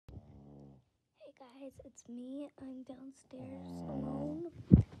guys, it's me. I'm downstairs alone.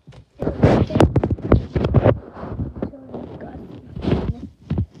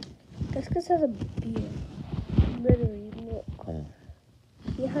 Gus has a beard. Literally, look.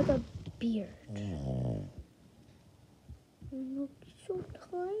 He has a beard. Look, he's so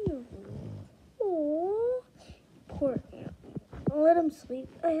tired. Aww. Poor ant. I'll let him sleep.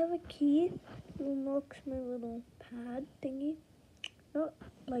 I have a key. He unlocks my little pad thingy. Not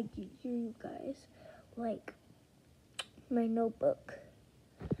like you guys. Like my notebook.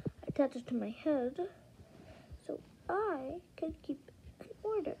 I attach it to my head so I could keep an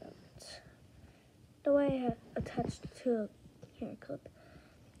order of it. The way I have attached to a hair clip.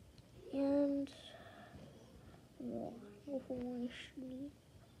 And wow,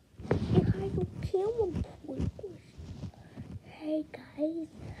 hey guys,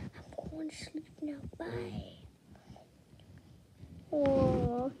 I'm going to sleep now. Bye.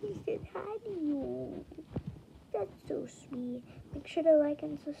 Oh, he said hi to you. That's so sweet. Make sure to like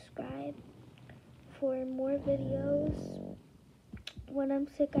and subscribe for more videos. When I'm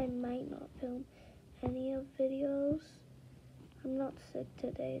sick, I might not film any of videos. I'm not sick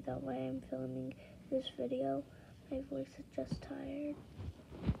today, that way I'm filming this video. My voice is just tired.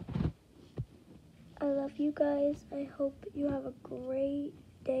 I love you guys. I hope you have a great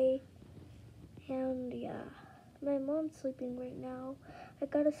day. And yeah, my mom's sleeping right now. I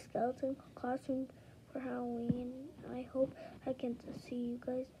got a skeleton costume for Halloween. I hope I can see you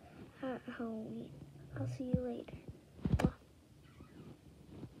guys at Halloween. I'll see you later.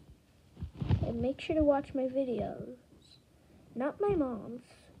 And make sure to watch my videos. Not my mom's,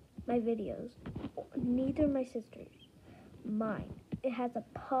 my videos. Neither my sister's. Mine. It has a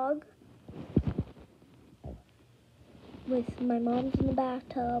pug with my mom's in the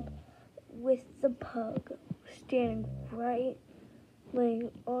bathtub with the pug standing right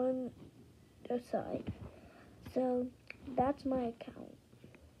laying on the side. So that's my account.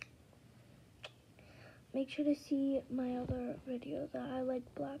 Make sure to see my other videos. I like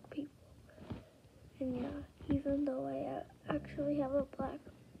black people. And yeah, even though I actually have a black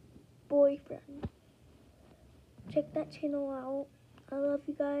boyfriend. Check that channel out. I love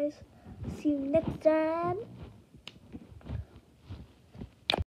you guys. See you next time.